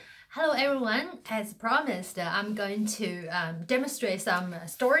Hello everyone, as promised, I'm going to demonstrate some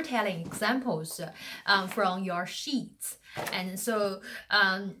storytelling examples from your sheets. And so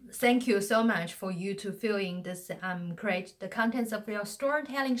thank you so much for you to fill in this, create the contents of your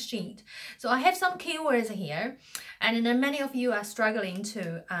storytelling sheet. So I have some keywords here, and then many of you are struggling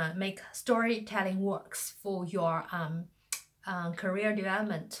to make storytelling works for your career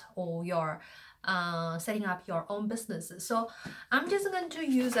development or your setting up your own business. So I'm just going to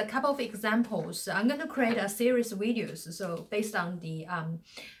use a couple of examples. I'm going to create a series of videos. So based on the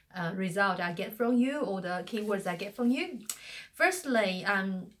result I get from you or the keywords I get from you. Firstly,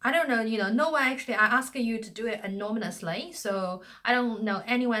 I don't know, no one actually, I ask you to do it anonymously. So I don't know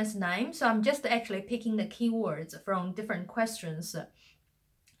anyone's name. So I'm just actually picking the keywords from different questions.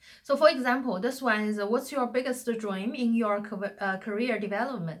 So for example, this one is what's your biggest dream in your career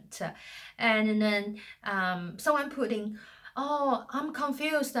development? And then someone putting, oh, I'm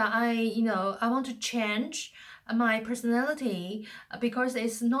confused. I want to change my personality because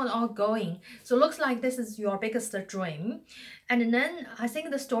it's not all going. So looks like this is your biggest dream. And then I think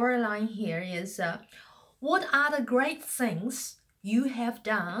the storyline here is what are the great things you have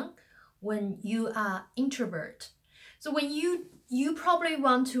done when you are introvert? So when you probably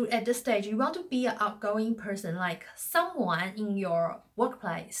want to, at this stage, you want to be an outgoing person, like someone in your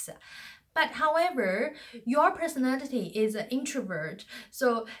workplace. But however, your personality is an introvert.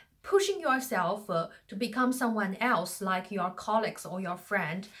 So pushing yourself to become someone else, like your colleagues or your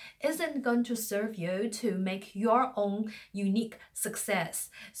friend, isn't going to serve you to make your own unique success.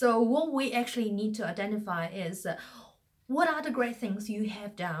 So what we actually need to identify is what are the great things you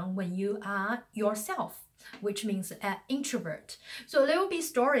have done when you are yourself, which means an introvert. So there will be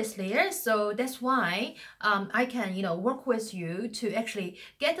stories there. So that's why I can, work with you to actually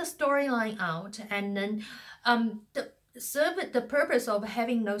get the storyline out, and then the purpose of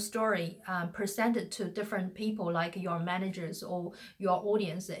having no story presented to different people like your managers or your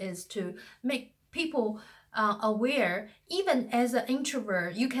audience is to make people aware, even as an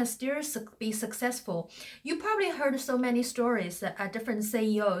introvert, you can still be successful. You probably heard so many stories at different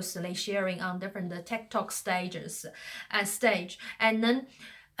CEOs they sharing on different TikTok stages, and then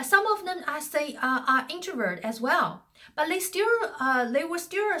some of them I say are introvert as well, but they were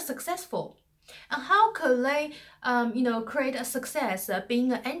still successful. And how could they, create a success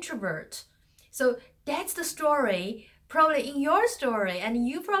being an introvert? So that's the story probably in your story, and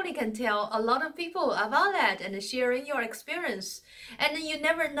you probably can tell a lot of people about that and sharing your experience. And you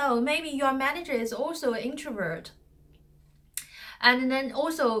never know, maybe your manager is also an introvert, and then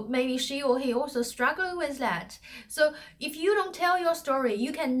also maybe she or he also struggle with that. So if you don't tell your story,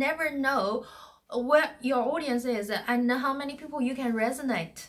 you can never know where your audience is and how many people you can resonate.